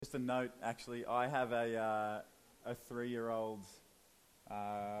Just a note, actually, I have a 3-year-old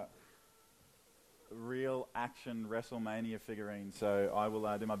real action WrestleMania figurine, so I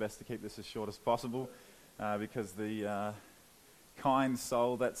will do my best to keep this as short as possible because the kind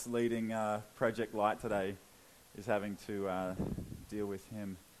soul that's leading Project Light today is having to deal with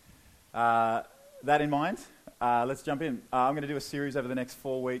him. That in mind, let's jump in. I'm going to do a series over the next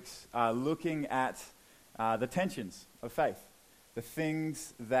 4 weeks looking at the tensions of faith, the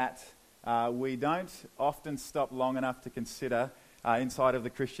things that we don't often stop long enough to consider inside of the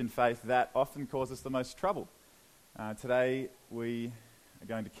Christian faith that often cause us the most trouble. Today we are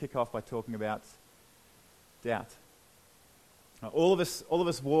going to kick off by talking about doubt. All of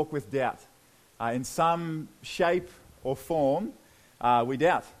us walk with doubt. In some shape or form, we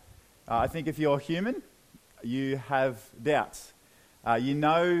doubt. I think if you're human, you have doubts. You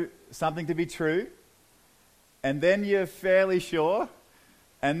know something to be true, and then you're fairly sure,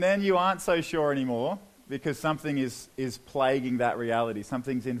 and then you aren't so sure anymore because something is plaguing that reality.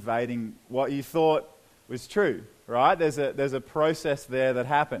 Something's invading what you thought was true, right? There's a process there that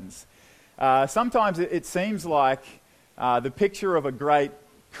happens. Sometimes it seems like the picture of a great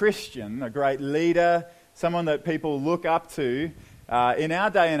Christian, a great leader, someone that people look up to, in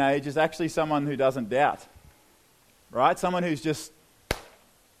our day and age is actually someone who doesn't doubt, right? Someone who's just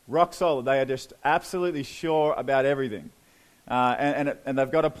rock solid. They are just absolutely sure about everything. And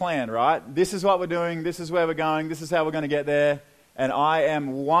they've got a plan, right? This is what we're doing, this is where we're going, this is how we're going to get there, and I am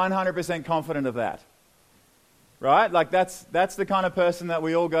 100% confident of that. Right? Like that's the kind of person that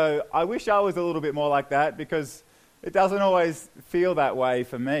we all go, I wish I was a little bit more like that, because it doesn't always feel that way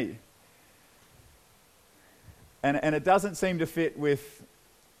for me. And it doesn't seem to fit with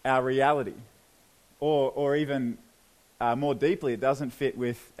our reality. Or even more deeply, it doesn't fit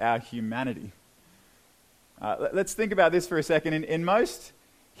with our humanity. Let's think about this for a second. In most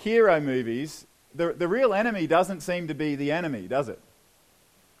hero movies, the real enemy doesn't seem to be the enemy, does it?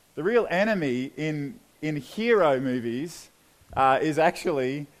 The real enemy in hero movies is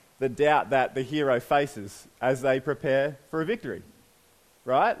actually the doubt that the hero faces as they prepare for a victory.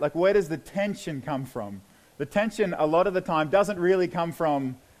 Right? Like, where does the tension come from? The tension, a lot of the time, doesn't really come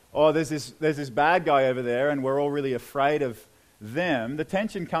from, oh, there's this bad guy over there and we're all really afraid of them. The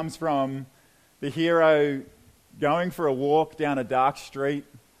tension comes from the hero going for a walk down a dark street,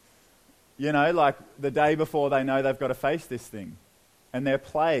 like the day before they know they've got to face this thing. And they're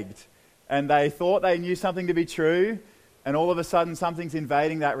plagued. And they thought they knew something to be true, and all of a sudden something's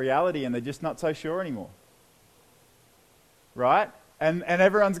invading that reality and they're just not so sure anymore. Right? And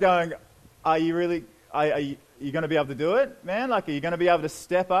everyone's going, are you really... Are you going to be able to do it, man? Like, are you going to be able to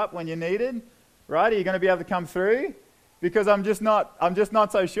step up when you're needed? Right? Are you going to be able to come through? Because I'm just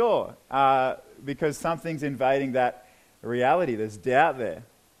not so sure. Because something's invading that reality. There's doubt there.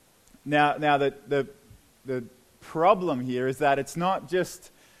 Now the problem here is that it's not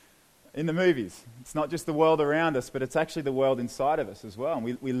just in the movies. It's not just the world around us, but it's actually the world inside of us as well.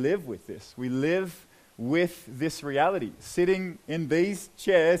 And we live with this. We live with this reality. Sitting in these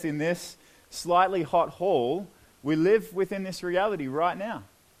chairs in this slightly hot hall, we live within this reality right now.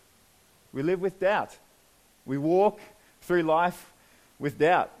 We live with doubt. We walk through life with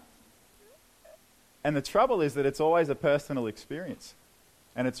doubt. And the trouble is that it's always a personal experience.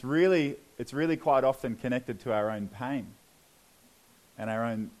 And it's really quite often connected to our own pain and our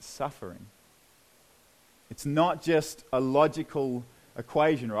own suffering. It's not just a logical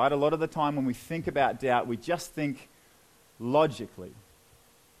equation, right? A lot of the time when we think about doubt, we just think logically.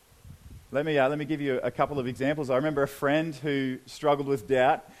 Let me give you a couple of examples. I remember a friend who struggled with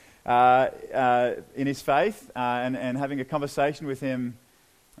doubt in his faith and having a conversation with him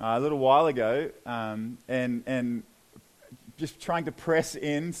a little while ago and just trying to press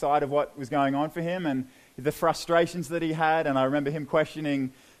inside of what was going on for him and the frustrations that he had. And I remember him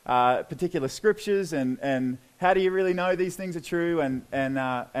questioning particular scriptures and how do you really know these things are true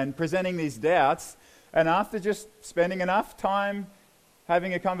and presenting these doubts. And after just spending enough time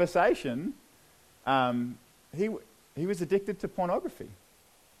having a conversation, he was addicted to pornography.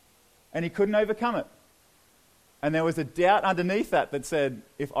 And he couldn't overcome it. And there was a doubt underneath that said,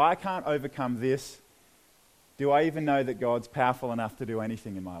 if I can't overcome this, do I even know that God's powerful enough to do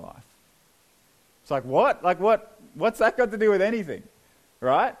anything in my life? It's like, what? What's that got to do with anything?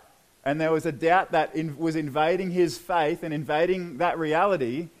 Right? And there was a doubt that was invading his faith and invading that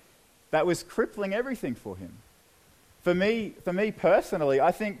reality that was crippling everything for him. For me personally,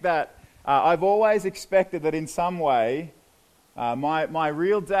 I think that I've always expected that in some way, my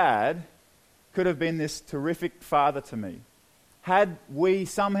real dad could have been this terrific father to me. Had we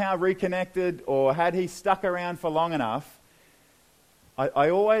somehow reconnected or had he stuck around for long enough,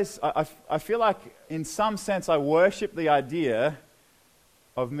 I feel like in some sense I worship the idea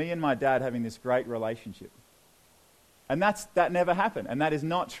of me and my dad having this great relationship. And that never happened. And that is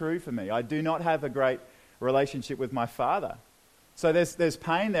not true for me. I do not have a great relationship with my father. So there's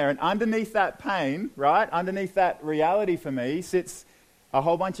pain there. And underneath that pain, right, underneath that reality for me sits a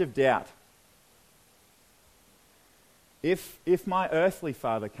whole bunch of doubt. If my earthly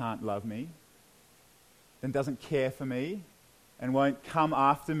father can't love me, then doesn't care for me, and won't come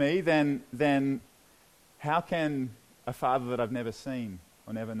after me, then how can a father that I've never seen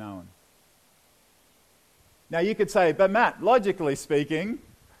or never known? Now you could say, but Matt, logically speaking,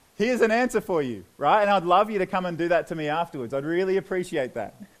 here's an answer for you, right? And I'd love you to come and do that to me afterwards. I'd really appreciate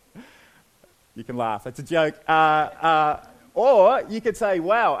that. You can laugh, it's a joke. Or you could say,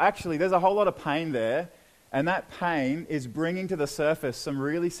 wow, actually there's a whole lot of pain there, and that pain is bringing to the surface some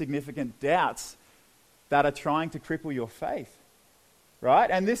really significant doubts that are trying to cripple your faith.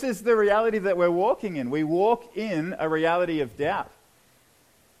 Right? And this is the reality that we're walking in. We walk in a reality of doubt.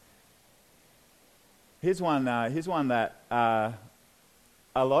 Here's one that a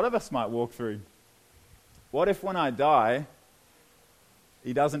lot of us might walk through. What if when I die,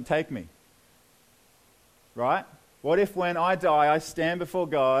 he doesn't take me? Right? What if when I die, I stand before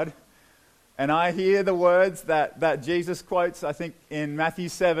God and I hear the words that Jesus quotes, I think, in Matthew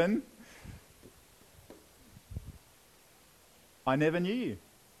 7, I never knew you.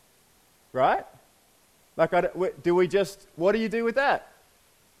 Right? Like, what do you do with that?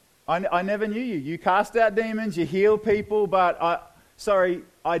 I never knew you. You cast out demons, you heal people, but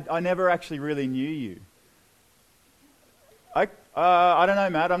I never actually really knew you. I don't know,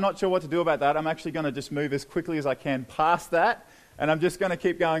 Matt. I'm not sure what to do about that. I'm actually going to just move as quickly as I can past that, and I'm just going to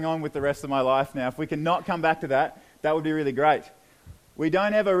keep going on with the rest of my life now. If we can not come back to that, that would be really great. We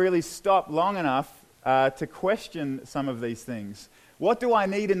don't ever really stop long enough to question some of these things. What do I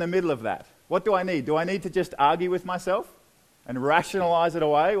need in the middle of that? What do I need? Do I need to just argue with myself and rationalize it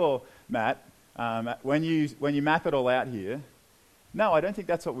away? Well, Matt, when you map it all out here, no, I don't think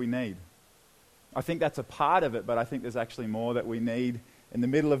that's what we need. I think that's a part of it, but I think there's actually more that we need in the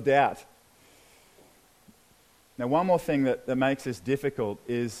middle of doubt. Now, one more thing that makes this difficult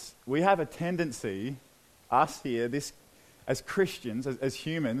is we have a tendency, us here, as Christians, as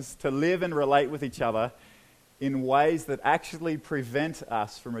humans, to live and relate with each other in ways that actually prevent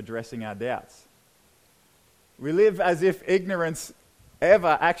us from addressing our doubts. We live as if ignorance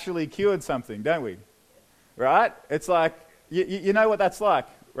ever actually cured something, don't we? Right? It's like, you know what that's like,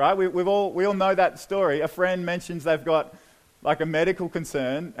 right? We all know that story. A friend mentions they've got like a medical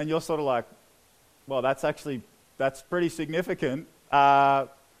concern, and you're sort of like, well, that's pretty significant.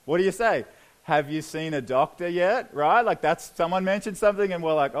 What do you say? Have you seen a doctor yet? Right? Like someone mentioned something and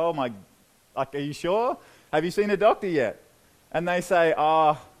we're like, oh my, like, are you sure? Have you seen a doctor yet? And they say,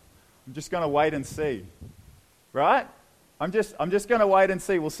 I'm just going to wait and see. Right? I'm just going to wait and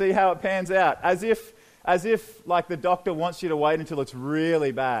see. We'll see how it pans out. As if like the doctor wants you to wait until it's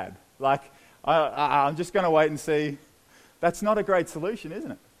really bad. Like, I'm just going to wait and see. That's not a great solution,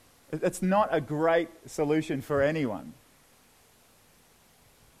 isn't it? It's not a great solution for anyone.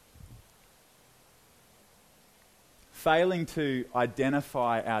 Failing to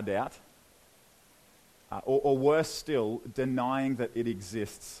identify our doubt, or worse still, denying that it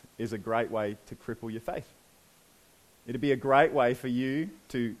exists, is a great way to cripple your faith. It'd be a great way for you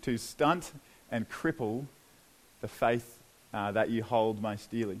to stunt and cripple the faith that you hold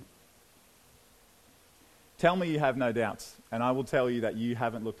most dearly. Tell me you have no doubts, and I will tell you that you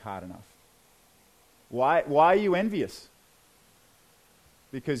haven't looked hard enough. Why are you envious?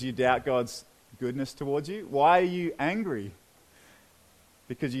 Because you doubt God's goodness towards you? Why are you angry?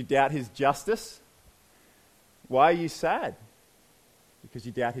 Because you doubt his justice? Why are you sad? Because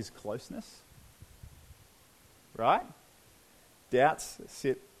you doubt his closeness? Right? Doubts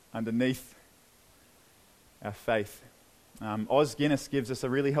sit underneath our faith. Os Guinness gives us a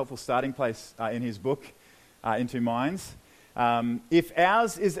really helpful starting place in his book, In Two Minds. If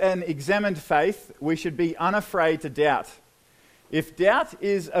ours is an examined faith, we should be unafraid to doubt. If doubt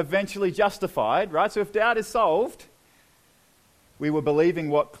is eventually justified, right? So if doubt is solved, we were believing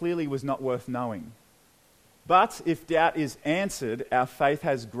what clearly was not worth knowing. But if doubt is answered, our faith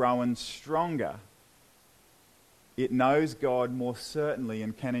has grown stronger. It knows God more certainly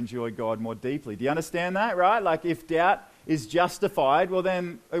and can enjoy God more deeply. Do you understand that, right? Like if doubt is justified, well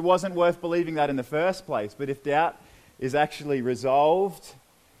then it wasn't worth believing that in the first place. But if doubt is actually resolved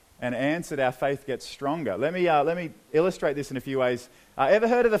and answered, our faith gets stronger. Let me illustrate this in a few ways. Ever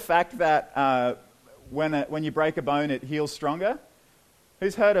heard of the fact that when you break a bone, it heals stronger?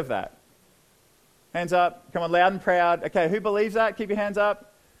 Who's heard of that? Hands up. Come on, loud and proud. Okay, who believes that? Keep your hands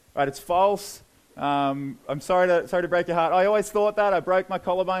up. Right, it's false. I'm sorry to break your heart. I always thought that. I broke my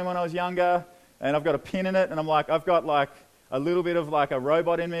collarbone when I was younger, and I've got a pin in it, and I'm like, I've got like a little bit of like a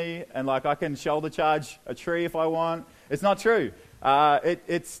robot in me, and like I can shoulder charge a tree if I want. It's not true.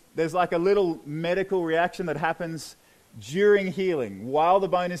 There's like a little medical reaction that happens during healing. While the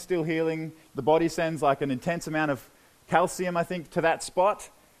bone is still healing, the body sends like an intense amount of calcium, I think, to that spot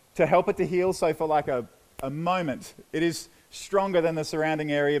to help it to heal. So for like a moment, it is stronger than the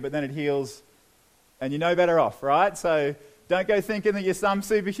surrounding area, but then it heals and you're no better off, right? So don't go thinking that you're some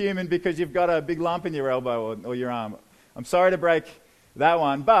superhuman because you've got a big lump in your elbow or your arm. I'm sorry to break that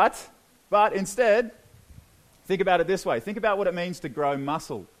one, but instead, think about it this way. Think about what it means to grow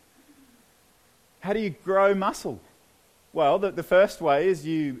muscle. How do you grow muscle? Well, the first way is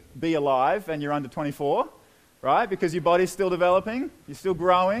you be alive and you're under 24, right? Because your body's still developing, you're still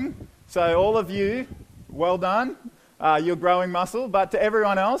growing. So all of you, well done, you're growing muscle. But to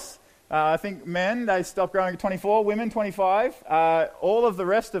everyone else, I think men, they stop growing at 24, women 25. All of the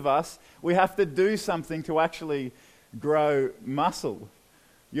rest of us, we have to do something to actually grow muscle.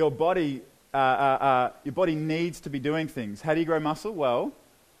 Your body needs to be doing things. How do you grow muscle? Well,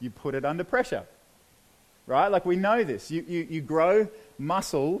 you put it under pressure, right? Like we know this. You grow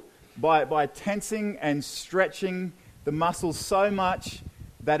muscle by tensing and stretching the muscle so much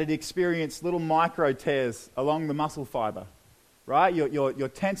that it experiences little micro tears along the muscle fiber, right? You're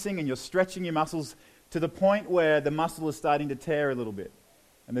tensing and you're stretching your muscles to the point where the muscle is starting to tear a little bit.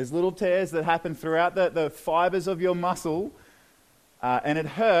 And there's little tears that happen throughout the fibers of your muscle, and it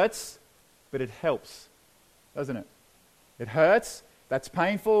hurts, but it helps, doesn't it? It hurts, that's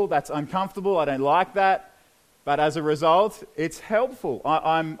painful, that's uncomfortable, I don't like that, but as a result, it's helpful.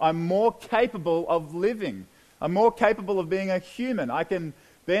 I'm more capable of living. I'm more capable of being a human. I can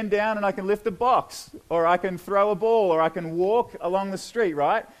bend down and I can lift a box, or I can throw a ball, or I can walk along the street,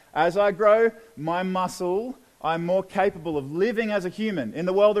 right? As I grow my muscle, I'm more capable of living as a human in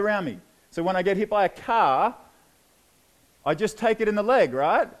the world around me. So when I get hit by a car, I just take it in the leg,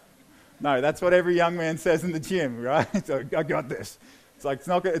 right? No, that's what every young man says in the gym, right? So I got this. It's like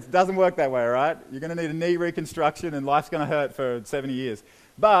it doesn't work that way, right? You're going to need a knee reconstruction and life's going to hurt for 70 years.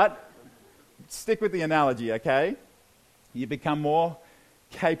 But stick with the analogy, okay? You become more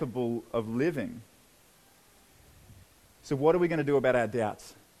capable of living. So what are we going to do about our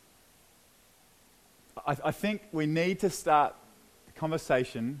doubts? I think we need to start the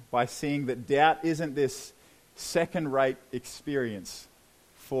conversation by seeing that doubt isn't this second-rate experience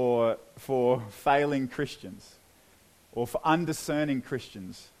for failing Christians, or for undiscerning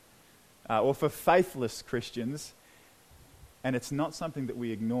Christians, or for faithless Christians, and it's not something that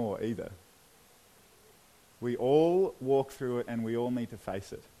we ignore either. We all walk through it and we all need to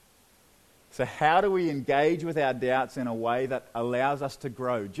face it. So how do we engage with our doubts in a way that allows us to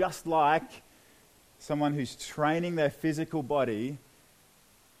grow? Just like someone who's training their physical body,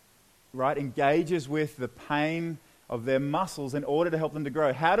 right, engages with the pain of their muscles in order to help them to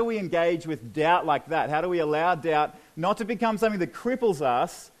grow. How do we engage with doubt like that? How do we allow doubt not to become something that cripples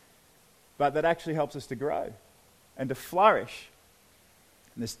us, but that actually helps us to grow and to flourish?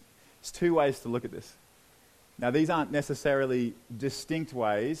 And there's two ways to look at this. Now, these aren't necessarily distinct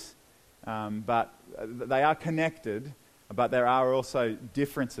ways, but they are connected, but there are also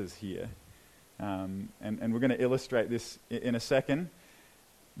differences here. And we're going to illustrate this in a second.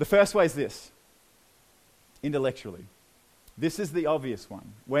 The first way is this, intellectually. This is the obvious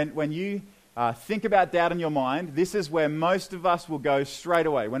one. When you think about doubt in your mind, this is where most of us will go straight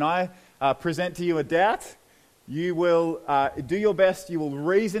away. When I present to you a doubt, you will do your best, you will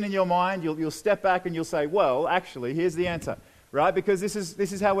reason in your mind, you'll step back and you'll say, well, actually, here's the answer, right? Because this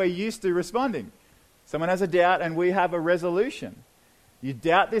is how we're used to responding. Someone has a doubt and we have a resolution. You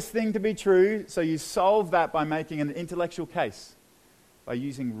doubt this thing to be true, so you solve that by making an intellectual case, by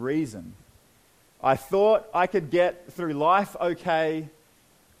using reason. I thought I could get through life okay,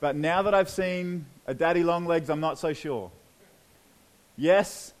 but now that I've seen a daddy long legs, I'm not so sure.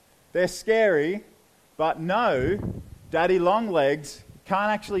 Yes, they're scary, but no, daddy long legs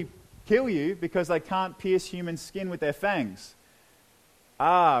can't actually kill you because they can't pierce human skin with their fangs.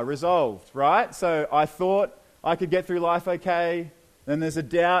 Resolved, right? So I thought I could get through life okay. Then there's a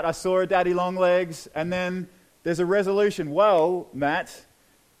doubt. I saw a daddy long legs. And then there's a resolution. Well, Matt,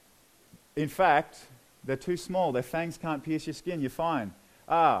 in fact, they're too small. Their fangs can't pierce your skin. You're fine.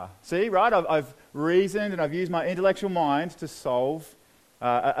 See, right? I've reasoned and I've used my intellectual mind to solve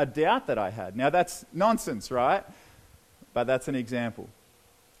a doubt that I had. Now, that's nonsense, right? But that's an example.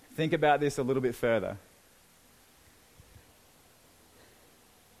 Think about this a little bit further.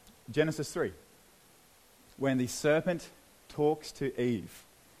 Genesis 3. when the serpent talks to Eve,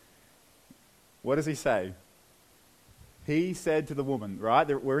 what does he say? He said to the woman, right?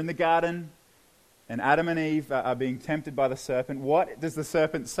 We're in the garden, and Adam and Eve are being tempted by the serpent. What does the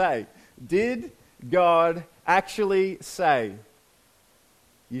serpent say? Did God actually say,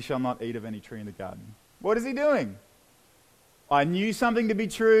 "You shall not eat of any tree in the garden"? What is he doing? I knew something to be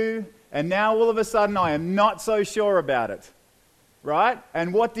true, and now all of a sudden I am not so sure about it. Right?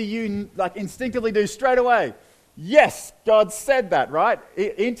 And what do you instinctively do straight away? Yes, God said that, right?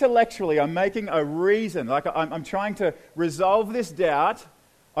 Intellectually, I'm making a reason. I'm trying to resolve this doubt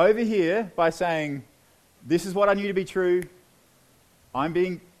over here by saying, this is what I knew to be true. I'm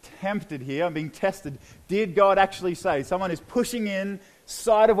being tempted here. I'm being tested. Did God actually say? Someone is pushing in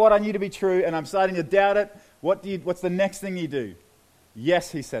side of what I knew to be true, and I'm starting to doubt it. What's the next thing you do?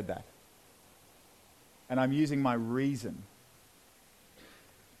 Yes, he said that. And I'm using my reason.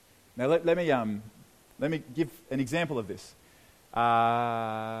 Now let me give an example of this.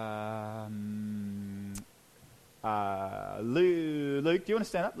 Luke, do you want to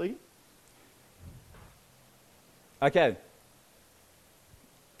stand up, Luke? Okay.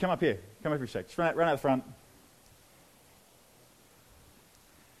 Come up here. Come up here a sec. Just run out the front.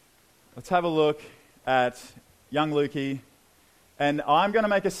 Let's have a look at young Lukey. And I'm going to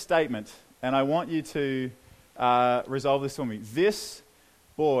make a statement, and I want you to resolve this for me. This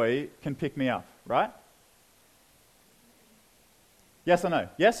boy can pick me up, right? Yes or no?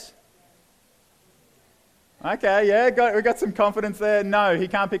 Yes? Okay, yeah, we got some confidence there. No, he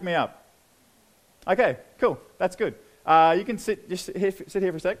can't pick me up. Okay, cool. That's good. You can sit here for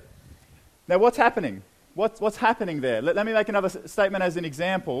a sec. Now, what's happening? What's happening there? Let me make another statement as an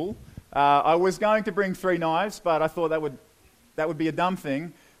example. I was going to bring 3 knives, but I thought that would be a dumb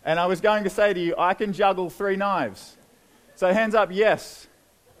thing. And I was going to say to you, I can juggle 3 knives. So hands up, yes.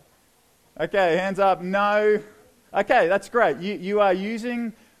 Okay, hands up, no. Okay, that's great. You are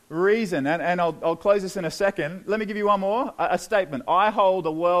using reason, and I'll close this in a second. Let me give you one more, a statement. I hold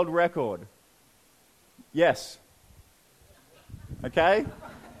a world record. Yes. Okay?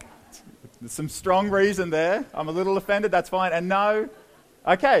 There's some strong reason there. I'm a little offended, that's fine. And no.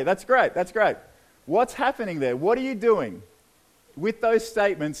 Okay, that's great, that's great. What's happening there? What are you doing? With those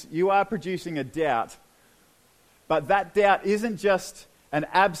statements, you are producing a doubt. But that doubt isn't just an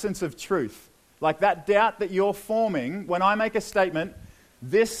absence of truth. Like that doubt that you're forming, when I make a statement,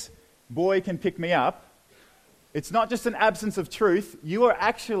 this boy can pick me up, it's not just an absence of truth, you are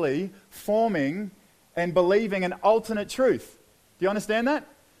actually forming and believing an alternate truth. Do you understand that?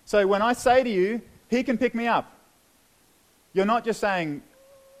 So when I say to you, he can pick me up, you're not just saying,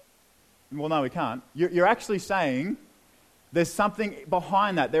 well, no, he can't. You're actually saying there's something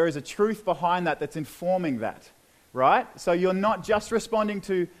behind that. There is a truth behind that that's informing that. Right? So you're not just responding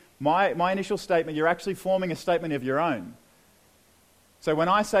to my initial statement, you're actually forming a statement of your own. So when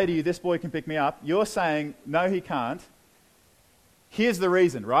I say to you, this boy can pick me up, you're saying, no, he can't. Here's the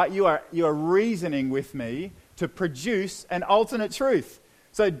reason, right? You are reasoning with me to produce an alternate truth.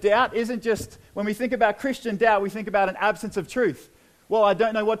 So doubt isn't just, when we think about Christian doubt, we think about an absence of truth. Well, I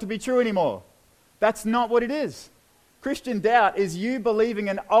don't know what to be true anymore. That's not what it is. Christian doubt is you believing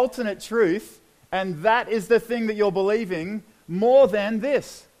an alternate truth, and that is the thing that you're believing more than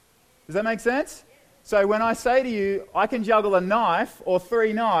this. Does that make sense? So when I say to you, I can juggle a knife or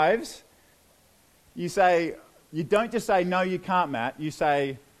 3 knives, you don't just say, no, you can't, Matt. You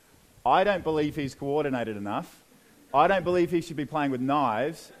say, I don't believe he's coordinated enough. I don't believe he should be playing with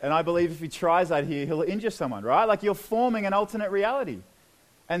knives. And I believe if he tries that here, he'll injure someone, right? Like you're forming an alternate reality.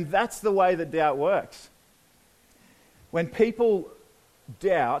 And that's the way that doubt works. When people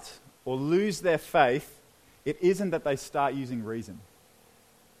doubt or lose their faith, it isn't that they start using reason.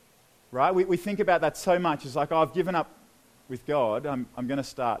 Right? We think about that so much. It's like, oh, I've given up with God. I'm going to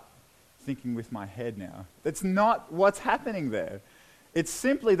start thinking with my head now. That's not what's happening there. It's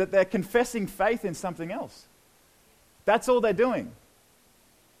simply that they're confessing faith in something else. That's all they're doing.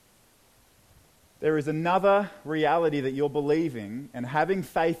 There is another reality that you're believing and having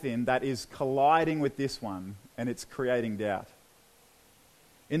faith in that is colliding with this one, and it's creating doubt.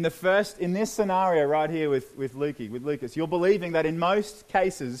 In this scenario right here with Lucas, you're believing that in most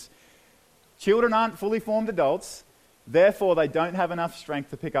cases, children aren't fully formed adults, therefore they don't have enough strength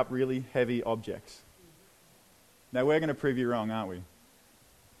to pick up really heavy objects. Now we're going to prove you wrong, aren't we?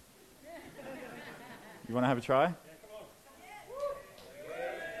 You want to have a try?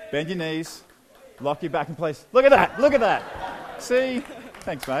 Bend your knees, lock your back in place. Look at that, look at that. See?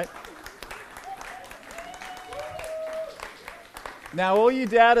 Thanks, mate. Now all you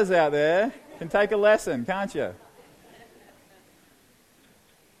doubters out there can take a lesson, can't you?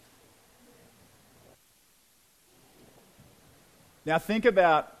 Now think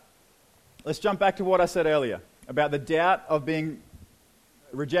about, let's jump back to what I said earlier about the doubt of being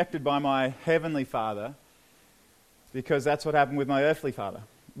rejected by my heavenly Father, because that's what happened with my earthly father.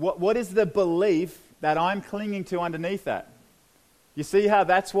 What is the belief that I'm clinging to underneath that? You see how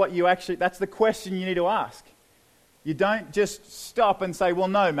that's the question you need to ask. You don't just stop and say, well,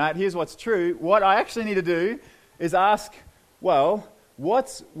 no, Matt, here's what's true. What I actually need to do is ask, well,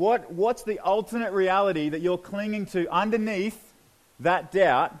 what's the alternate reality that you're clinging to underneath that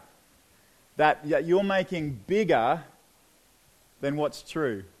doubt that you're making bigger than what's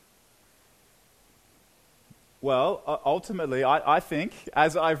true? Well, ultimately, I think,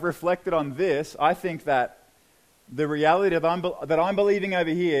 as I've reflected on this, I think that the reality that I'm believing over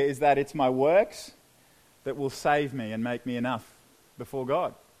here is that it's my works that will save me and make me enough before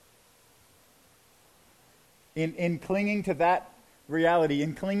God. In clinging to that reality,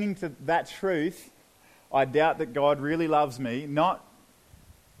 in clinging to that truth, I doubt that God really loves me, not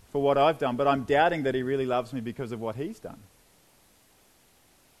for what I've done, but I'm doubting that he really loves me because of what he's done.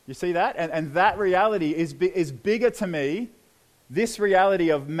 You see that? And that reality is bigger to me, this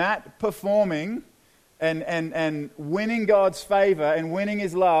reality of Matt performing and winning God's favor and winning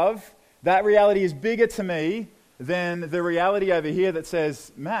his love, that reality is bigger to me than the reality over here that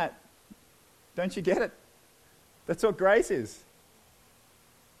says, Matt, don't you get it? That's what grace is.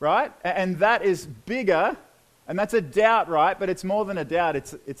 Right? And that is bigger, and that's a doubt, right? But it's more than a doubt,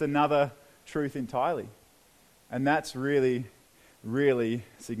 it's another truth entirely. And that's really, really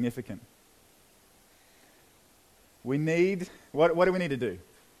significant. We need, what do we need to do?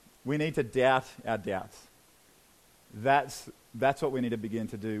 We need to doubt our doubts. That's what we need to begin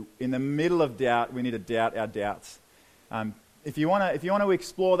to do. In the middle of doubt, we need to doubt our doubts. If you want to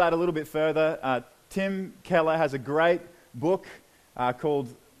explore that a little bit further, Tim Keller has a great book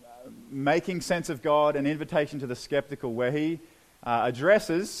called Making Sense of God, An Invitation to the Skeptical, where he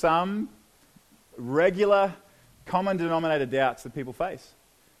addresses some regular common denominator doubts that people face.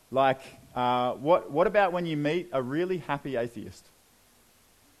 Like, what about when you meet a really happy atheist?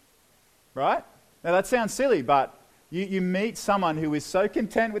 Right? Now that sounds silly, but you meet someone who is so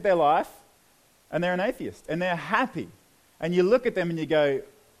content with their life, and they're an atheist, and they're happy. And you look at them and you go,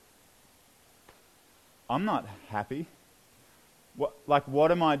 I'm not happy.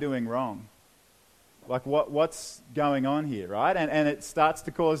 What am I doing wrong? What's going on here, right? And it starts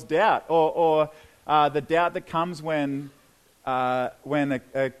to cause doubt. Or the doubt that comes when a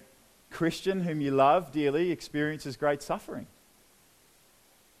Christian whom you love dearly experiences great suffering.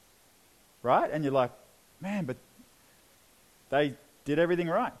 Right? And you're like, man, but they did everything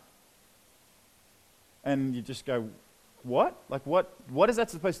right. And you just go, what? What is that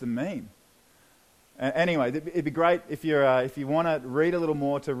supposed to mean? Anyway, it'd be great if you want to read a little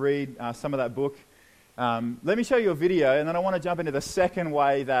more, to read some of that book. Let me show you a video, and then I want to jump into the second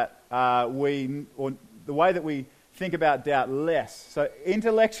way that the way that we think about doubt less. So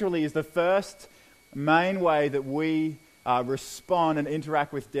intellectually is the first main way that we respond and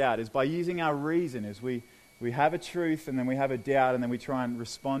interact with doubt, is by using our reason. Is we have a truth, and then we have a doubt, and then we try and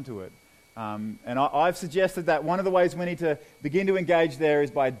respond to it. And I've suggested that one of the ways we need to begin to engage there is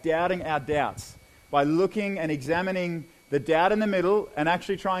by doubting our doubts, by looking and examining the doubt in the middle and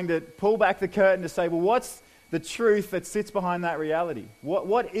actually trying to pull back the curtain to say, well, what's the truth that sits behind that reality?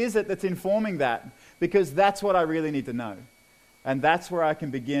 What is it that's informing that? Because that's what I really need to know. And that's where I can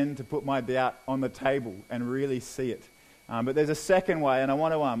begin to put my doubt on the table and really see it. But there's a second way, and I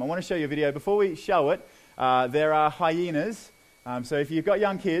want to show you a video. Before we show it, there are hyenas. So if you've got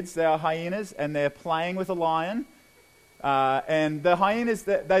young kids, there are hyenas, and they're playing with a lion. And the hyenas,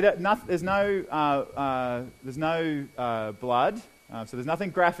 there's no blood, so there's nothing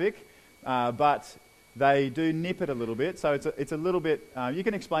graphic, but they do nip it a little bit. So it's a little bit. You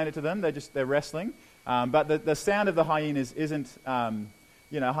can explain it to them. They're wrestling, but the sound of the hyenas isn't.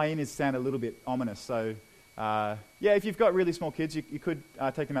 Hyenas sound a little bit ominous. So if you've got really small kids, you could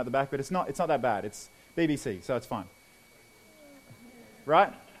take them out the back, but it's not that bad. It's BBC, so it's fine.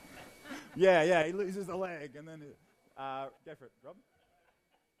 Right? Yeah. He loses a leg, and then. Go for it, Rob.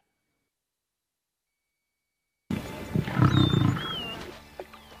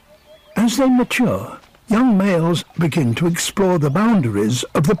 As they mature, young males begin to explore the boundaries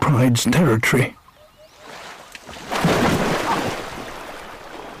of the pride's territory.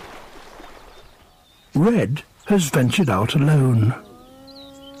 Red has ventured out alone.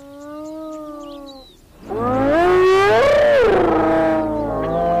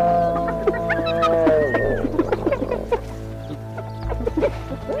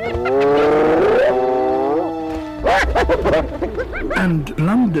 And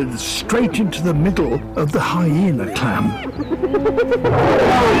blundered straight into the middle of the hyena clan.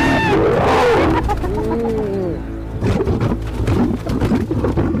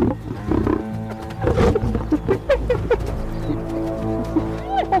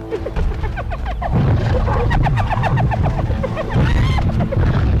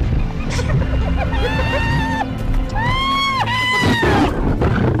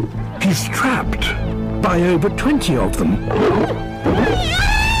 He's trapped by over 20 of them.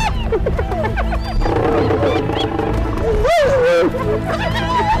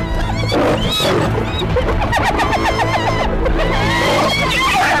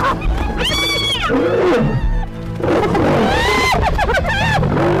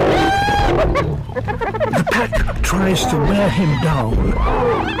 The pack tries to wear him down.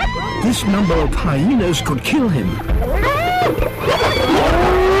 This number of hyenas could kill him.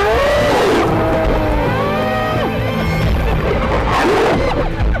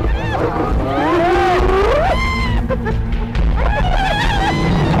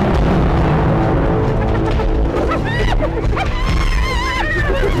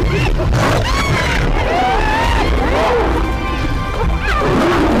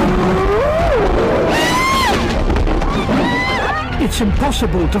 It's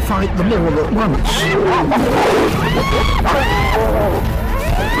impossible to fight them all at once.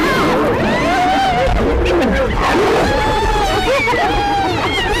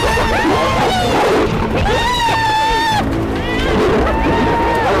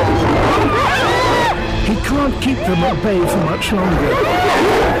 He can't keep them at bay for much longer.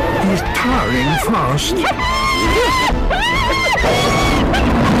 He's tiring fast.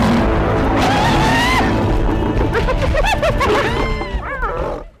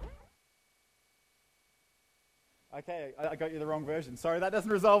 Okay, I got you the wrong version. Sorry, that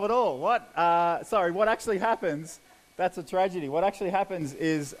doesn't resolve at all. Sorry, what actually happens, that's a tragedy. What actually happens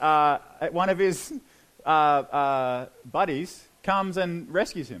is one of his buddies comes and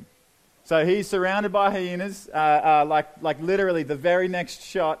rescues him. So he's surrounded by hyenas, like literally the very next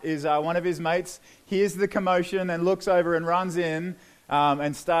shot is one of his mates hears the commotion and looks over and runs in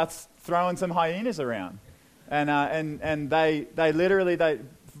and starts throwing some hyenas around. And they literally,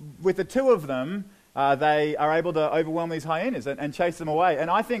 with the two of them, they are able to overwhelm these hyenas and chase them away. And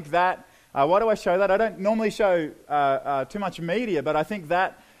I think that, why do I show that? I don't normally show too much media, but I think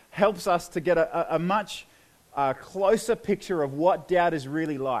that helps us to get a much closer picture of what doubt is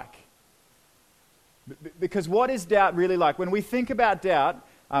really like. Because what is doubt really like? When we think about doubt,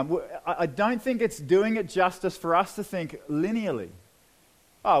 I don't think it's doing it justice for us to think linearly.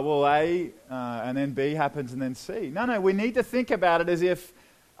 Oh, well, A and then B happens and then C. No, we need to think about it as if,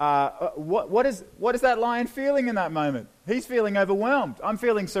 what is that lion feeling in that moment? He's feeling overwhelmed. I'm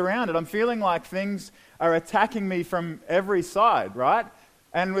feeling surrounded. I'm feeling like things are attacking me from every side, right?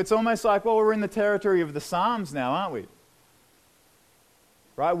 And it's almost like, well, we're in the territory of the Psalms now, aren't we?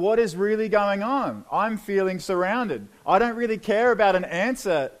 Right? What is really going on? I'm feeling surrounded. I don't really care about an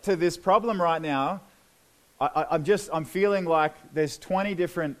answer to this problem right now. I'm feeling like there's 20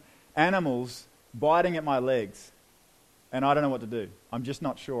 different animals biting at my legs, and I don't know what to do. I'm just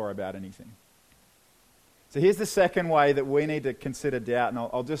not sure about anything. So here's the second way that we need to consider doubt, and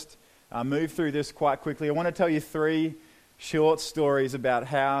I'll just move through this quite quickly. I want to tell you 3 short stories about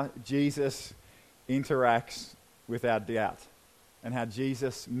how Jesus interacts with our doubt and how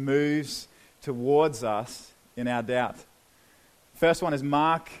Jesus moves towards us in our doubt. First one is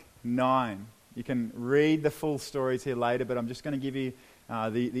Mark 9. You can read the full stories here later, but I'm just going to give you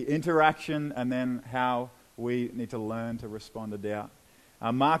the interaction and then how we need to learn to respond to doubt.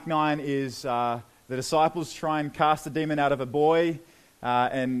 Mark 9 is the disciples try and cast a demon out of a boy,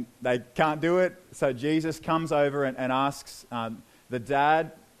 and they can't do it. So Jesus comes over and asks the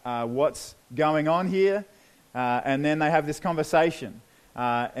dad, what's going on here? And then they have this conversation.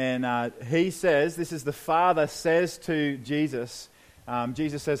 And he says, this is the father says to Jesus,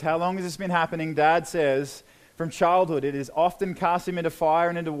 Jesus says, how long has this been happening? Dad says, from childhood. It is often cast him into fire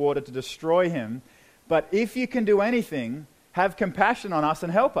and into water to destroy him. But if you can do anything, have compassion on us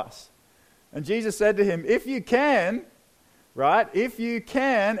and help us. And Jesus said to him, if you can, right? If you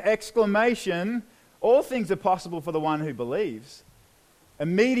can, exclamation, all things are possible for the one who believes.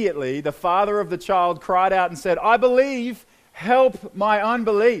 Immediately, the father of the child cried out and said, I believe, help my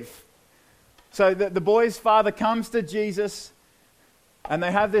unbelief. So the boy's father comes to Jesus and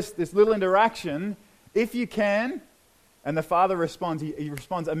they have this little interaction. If you can, and the father responds, he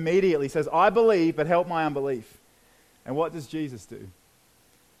responds immediately, says, I believe, but help my unbelief. And what does Jesus do?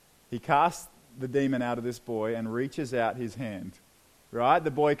 He casts the demon out of this boy and reaches out his hand. Right?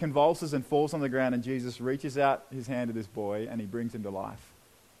 The boy convulses and falls on the ground, and Jesus reaches out his hand to this boy and he brings him to life.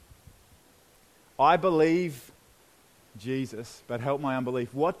 I believe Jesus, but help my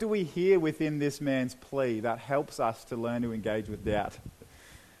unbelief. What do we hear within this man's plea that helps us to learn to engage with doubt?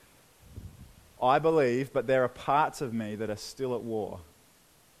 I believe, but there are parts of me that are still at war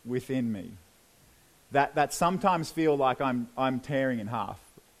within me that sometimes feel like I'm tearing in half,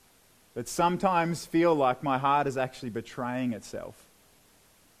 that sometimes feel like my heart is actually betraying itself.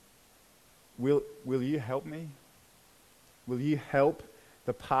 Will you help me? Will you help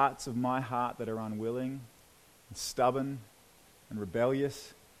the parts of my heart that are unwilling, and stubborn, and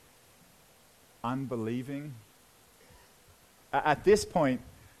rebellious, unbelieving? At this point,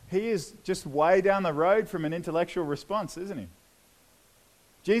 he is just way down the road from an intellectual response, isn't he?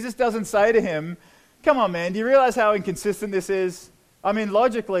 Jesus doesn't say to him, come on, man, do you realize how inconsistent this is? I mean,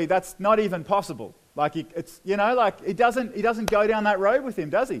 logically, that's not even possible. Like, he doesn't go down that road with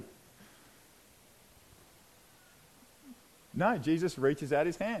him, does he? No, Jesus reaches out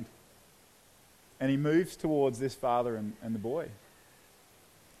his hand and he moves towards this father and the boy.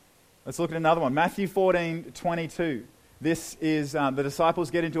 Let's look at another one. Matthew 14:22. This is the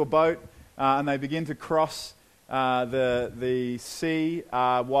disciples get into a boat and they begin to cross the sea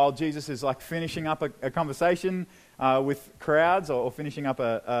while Jesus is like finishing up a conversation with crowds or finishing up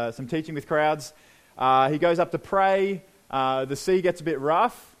some teaching with crowds. He goes up to pray. The sea gets a bit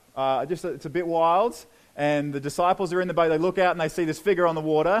rough. It's a bit wild. And the disciples are in the boat. They look out and they see this figure on the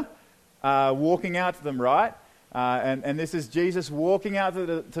water walking out to them, right? And this is Jesus walking out to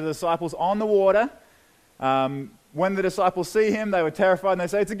the disciples on the water. When the disciples see him, they were terrified and they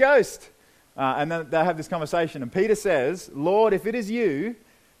say, it's a ghost. And then they have this conversation. And Peter says, Lord, if it is you,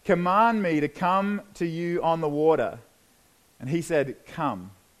 command me to come to you on the water. And he said,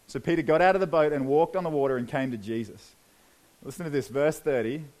 come. So Peter got out of the boat and walked on the water and came to Jesus. Listen to this, verse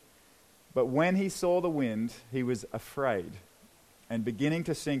 30. But when he saw the wind, he was afraid. And beginning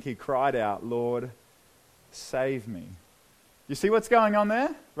to sink, he cried out, Lord, save me. You see what's going on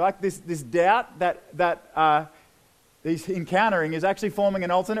there? Right? This doubt that he's encountering is actually forming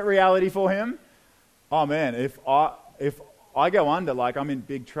an alternate reality for him. Oh man, if I go under, like I'm in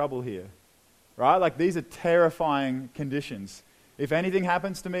big trouble here. Right? Like these are terrifying conditions. If anything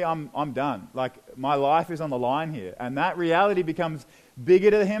happens to me, I'm done. Like my life is on the line here. And that reality becomes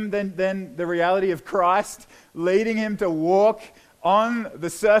bigger to him than the reality of Christ leading him to walk on the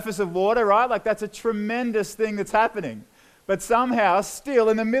surface of water, right? Like that's a tremendous thing that's happening. But somehow, still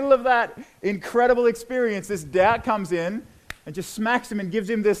in the middle of that incredible experience, this doubt comes in and just smacks him and gives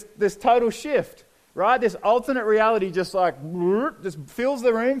him this total shift, right? This alternate reality just fills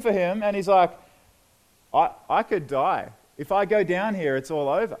the room for him, and he's like, I could die. If I go down here, it's all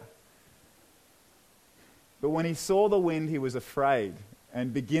over. But when he saw the wind, he was afraid,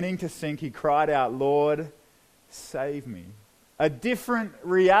 and beginning to sink, he cried out, Lord, save me. A different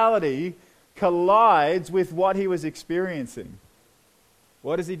reality collides with what he was experiencing.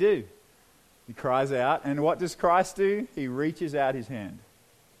 What does he do? He cries out, and what does Christ do? He reaches out his hand,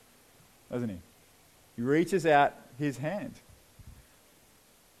 doesn't he? He reaches out his hand.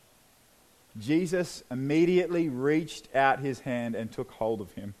 Jesus immediately reached out his hand and took hold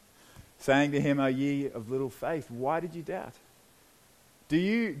of him, saying to him, O ye of little faith, why did you doubt? Do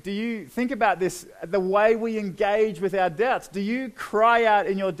you think about this, the way we engage with our doubts? Do you cry out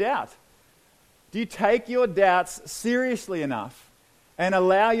in your doubt? Do you take your doubts seriously enough and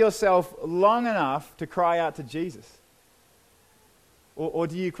allow yourself long enough to cry out to Jesus? Or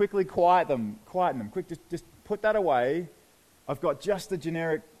do you quickly quieten them? Quick, just put that away. I've got just a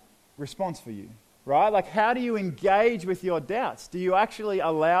generic response for you, right? Like, how do you engage with your doubts? Do you actually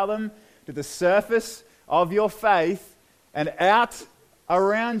allow them to the surface of your faith and out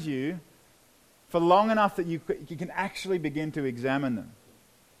around you for long enough that you can actually begin to examine them?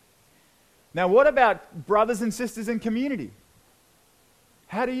 Now, what about brothers and sisters in community?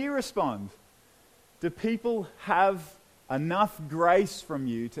 How do you respond? Do people have enough grace from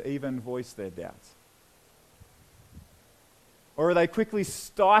you to even voice their doubts? Or are they quickly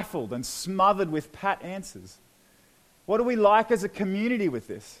stifled and smothered with pat answers? What are we like as a community with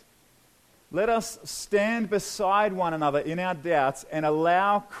this? Let us stand beside one another in our doubts and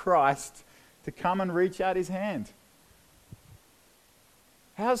allow Christ to come and reach out his hand.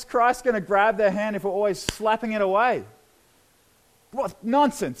 How's Christ going to grab their hand if we're always slapping it away? What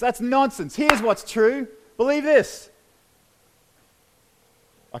nonsense. That's nonsense. Here's what's true. Believe this.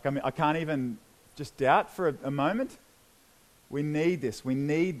 Like, I can't even just doubt for a moment. We need this. We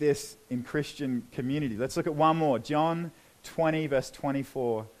need this in Christian community. Let's look at one more. John 20, verse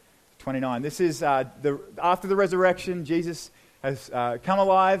 24 to 29. This is after the resurrection. Jesus has come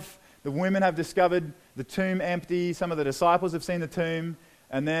alive. The women have discovered the tomb empty. Some of the disciples have seen the tomb.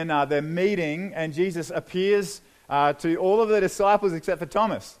 And then they're meeting, and Jesus appears to all of the disciples except for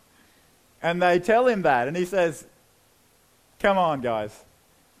Thomas. And they tell him that, and he says, come on, guys.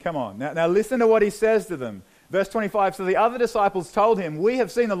 Come on. Now listen to what he says to them. Verse 25, so the other disciples told him, we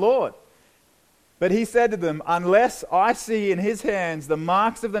have seen the Lord. But he said to them, unless I see in his hands the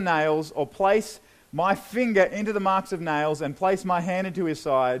marks of the nails, or place my finger into the marks of nails, and place my hand into his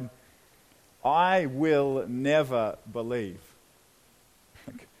side, I will never believe.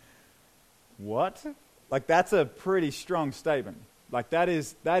 What? Like, that's a pretty strong statement. Like, that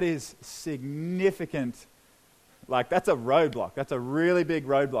is significant. Like, that's a roadblock. That's a really big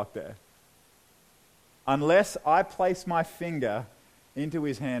roadblock there. Unless I place my finger into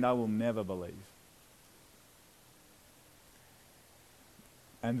his hand, I will never believe.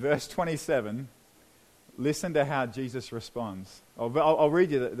 And verse 27, listen to how Jesus responds. I'll read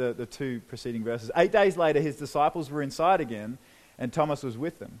you the two preceding verses. 8 days later, his disciples were inside again, and Thomas was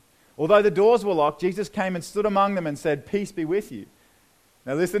with them. Although the doors were locked, Jesus came and stood among them and said, peace be with you.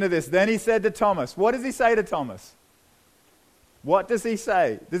 Now listen to this. Then he said to Thomas, what does he say to Thomas? What does he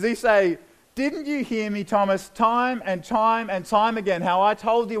say? Does he say, didn't you hear me, Thomas, time and time and time again, how I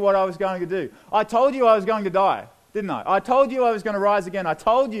told you what I was going to do? I told you I was going to die, didn't I? I told you I was going to rise again. I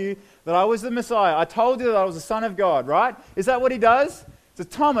told you that I was the Messiah. I told you that I was the Son of God, right? Is that what he does? So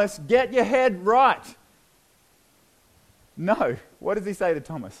Thomas, get your head right. No. What does he say to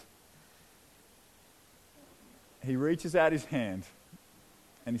Thomas? He reaches out his hand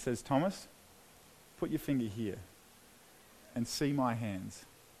and he says, Thomas, put your finger here and see my hands.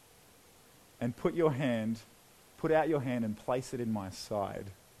 And put out your hand and place it in my side.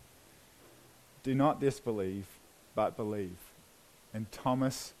 Do not disbelieve, but believe. And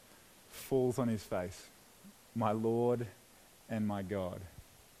Thomas falls on his face. My Lord and my God.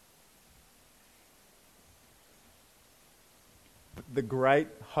 The great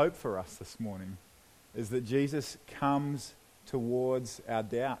hope for us this morning is that Jesus comes towards our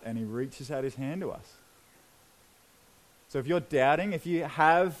doubt and he reaches out his hand to us. So if you're doubting, if you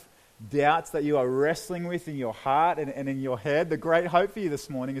have doubts that you are wrestling with in your heart and in your head, the great hope for you this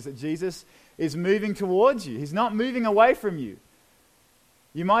morning is that Jesus is moving towards you. He's not moving away from you.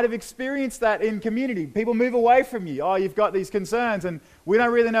 You might have experienced that in community. People move away from you. Oh, you've got these concerns and we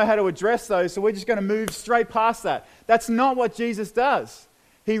don't really know how to address those, so we're just going to move straight past that. That's not what Jesus does.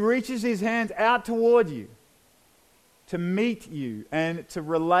 He reaches his hands out toward you to meet you and to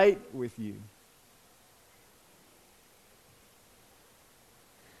relate with you.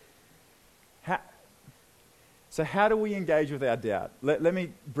 So how do we engage with our doubt? Let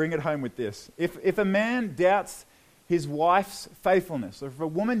me bring it home with this. If a man doubts his wife's faithfulness, or if a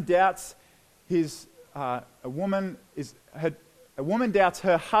woman doubts a woman doubts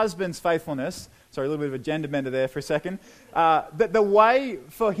her husband's faithfulness, sorry, a little bit of a gender bender there for a second, the way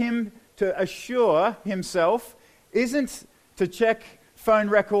for him to assure himself isn't to check phone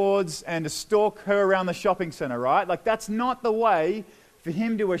records and to stalk her around the shopping center, right? Like, that's not the way for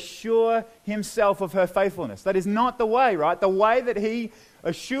him to assure himself of her faithfulness. That is not the way, right? The way that he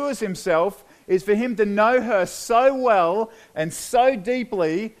assures himself is for him to know her so well and so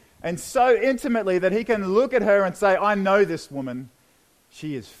deeply and so intimately that he can look at her and say, I know this woman.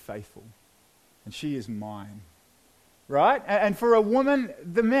 She is faithful and she is mine. Right? And for a woman,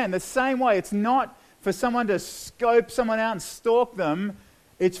 the man, the same way. It's not for someone to scope someone out and stalk them.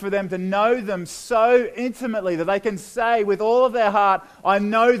 It's for them to know them so intimately that they can say with all of their heart, I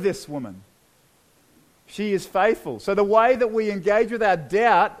know this woman. She is faithful. So the way that we engage with our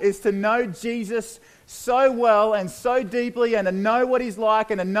doubt is to know Jesus so well and so deeply, and to know what he's like,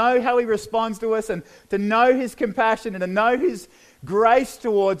 and to know how he responds to us, and to know his compassion and to know his grace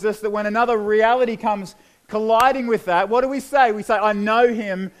towards us, that when another reality comes colliding with that, what do we say? We say, I know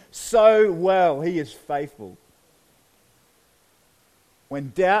him so well. He is faithful.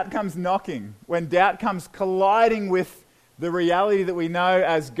 When doubt comes knocking, when doubt comes colliding with the reality that we know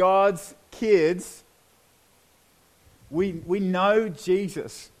as God's kids, we know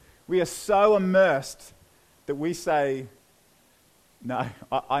Jesus. We are so immersed that we say, no,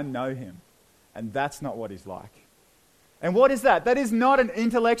 I know him. And that's not what he's like. And what is that? That is not an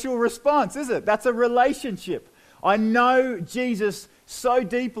intellectual response, is it? That's a relationship. I know Jesus so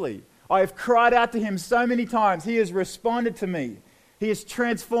deeply. I have cried out to him so many times. He has responded to me. He has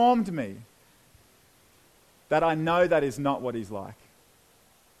transformed me, that I know that is not what he's like.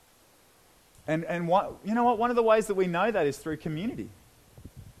 And what, you know what? One of the ways that we know that is through community.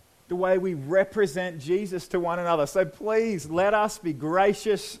 The way we represent Jesus to one another. So please let us be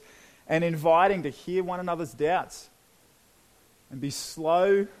gracious and inviting to hear one another's doubts. And be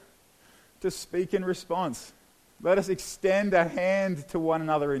slow to speak in response. Let us extend a hand to one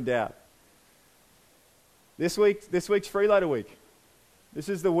another in doubt. This week's Freeloader week. This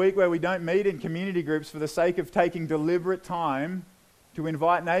is the week where we don't meet in community groups for the sake of taking deliberate time to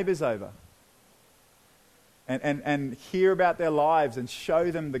invite neighbours over and hear about their lives and show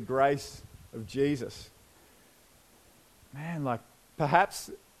them the grace of Jesus. Man, like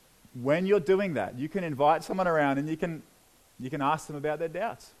perhaps when you're doing that, you can invite someone around and you can ask them about their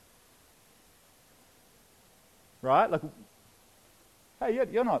doubts. Right? Like, hey,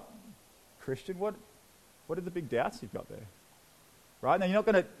 you're not Christian. What are the big doubts you've got there? Right? Now, you're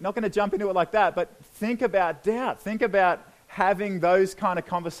not going to jump into it like that, but think about doubt. Think about having those kind of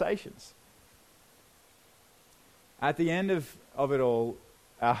conversations. At the end of it all,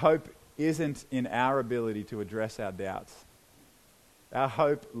 our hope isn't in our ability to address our doubts. Our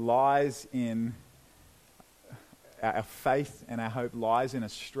hope lies in our faith, and our hope lies in a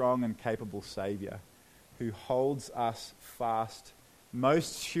strong and capable Saviour who holds us fast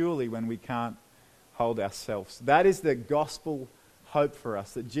most surely when we can't hold ourselves. That is the gospel hope for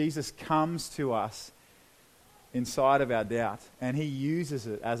us, that Jesus comes to us inside of our doubt and he uses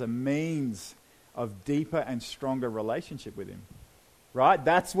it as a means of deeper and stronger relationship with him. Right?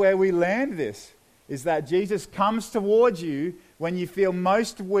 That's where we land this, is that Jesus comes towards you when you feel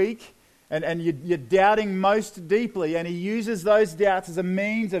most weak and you're doubting most deeply, and he uses those doubts as a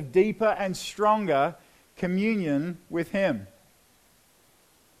means of deeper and stronger communion with him.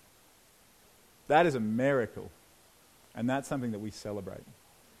 That is a miracle. And that's something that we celebrate.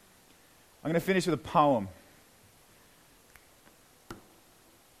 I'm going to finish with a poem.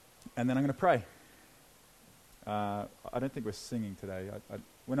 And then I'm going to pray. I don't think we're singing today.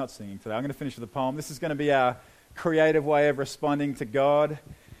 We're not singing today. I'm going to finish with a poem. This is going to be our creative way of responding to God.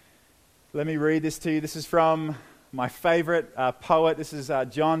 Let me read this to you. This is from my favorite poet. This is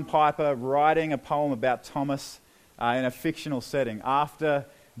John Piper writing a poem about Thomas in a fictional setting after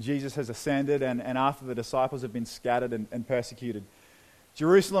Jesus has ascended and after the disciples have been scattered and persecuted.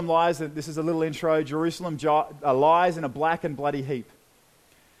 Jerusalem lies, this is a little intro, Jerusalem lies in a black and bloody heap.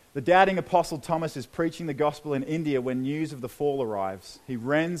 The doubting apostle Thomas is preaching the gospel in India when news of the fall arrives. He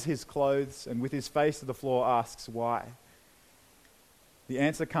rends his clothes and with his face to the floor asks, why? The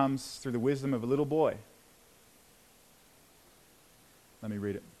answer comes through the wisdom of a little boy. Let me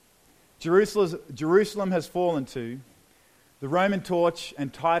read it. Jerusalem has fallen to the Roman torch,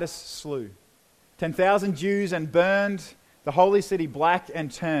 and Titus slew 10,000 Jews and burned the holy city black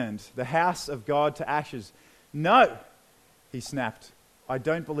and turned the house of God to ashes. No, he snapped. I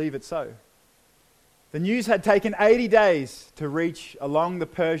don't believe it so. The news had taken 80 days to reach along the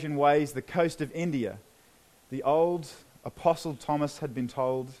Persian ways the coast of India. The old apostle Thomas had been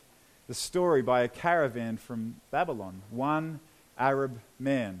told the story by a caravan from Babylon. One Arab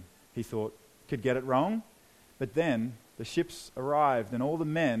man, he thought, could get it wrong. But then the ships arrived and all the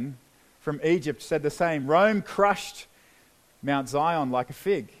men from Egypt said the same. Rome crushed Mount Zion like a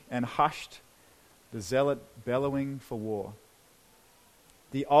fig and hushed the zealot bellowing for war.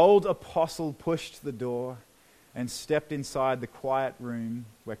 The old apostle pushed the door and stepped inside the quiet room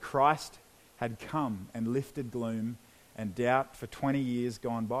where Christ had come and lifted gloom and doubt for 20 years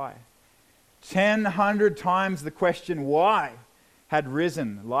gone by. 100 times the question why had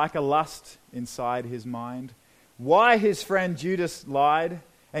risen like a lust inside his mind. Why his friend Judas lied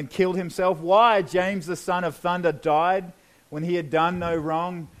and killed himself. Why James the son of thunder died when he had done no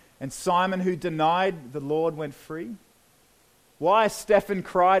wrong, and Simon who denied the Lord went free. Why Stephen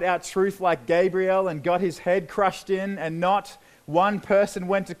cried out truth like Gabriel and got his head crushed in and not one person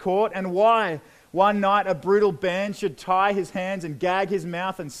went to court. And why one night a brutal band should tie his hands and gag his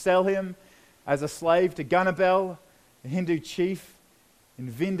mouth and sell him as a slave to Gunabel, a Hindu chief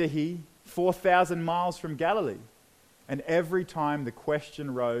in Vindahi, 4,000 miles from Galilee. And every time the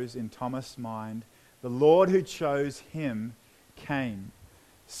question rose in Thomas' mind, the Lord who chose him came,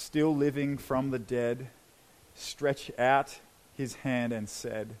 still living from the dead, stretched out his hand and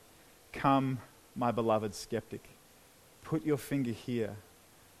said, "Come, my beloved skeptic, put your finger here,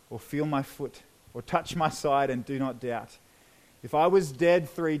 or feel my foot, or touch my side and do not doubt. If I was dead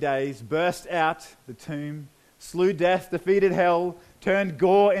 3 days, burst out the tomb, slew death, defeated hell, turned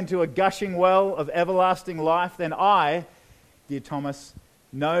gore into a gushing well of everlasting life, then I, dear Thomas,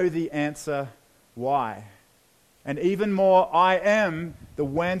 know the answer why. And even more, I am the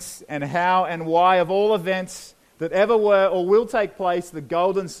whence and how and why of all events that ever were or will take place, the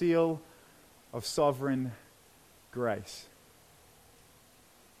golden seal of sovereign grace."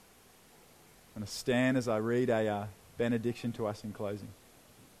 I'm going to stand as I read a benediction to us in closing.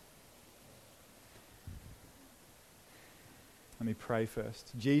 Let me pray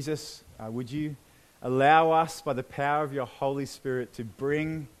first. Jesus, would you allow us by the power of your Holy Spirit to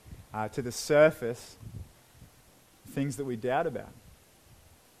bring to the surface things that we doubt about.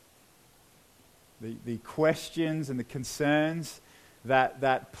 The questions and the concerns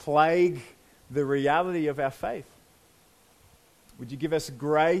that plague the reality of our faith. Would you give us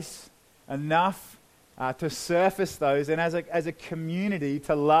grace enough to surface those, and as a community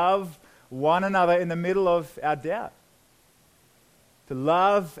to love one another in the middle of our doubt? To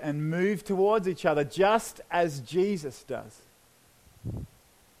love and move towards each other just as Jesus does.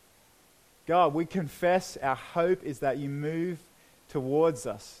 God, we confess our hope is that you move towards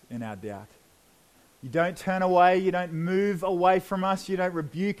us in our doubt. You don't turn away, you don't move away from us, you don't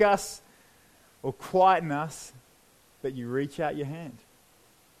rebuke us or quieten us, but you reach out your hand.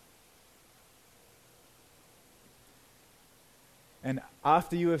 And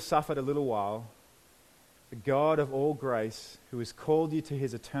after you have suffered a little while, the God of all grace, who has called you to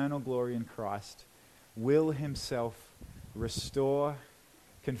his eternal glory in Christ, will himself restore,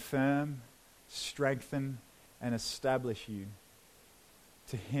 confirm, strengthen, and establish you.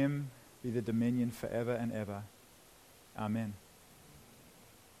 To him be the dominion forever and ever. Amen.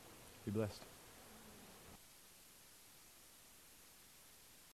 Be blessed.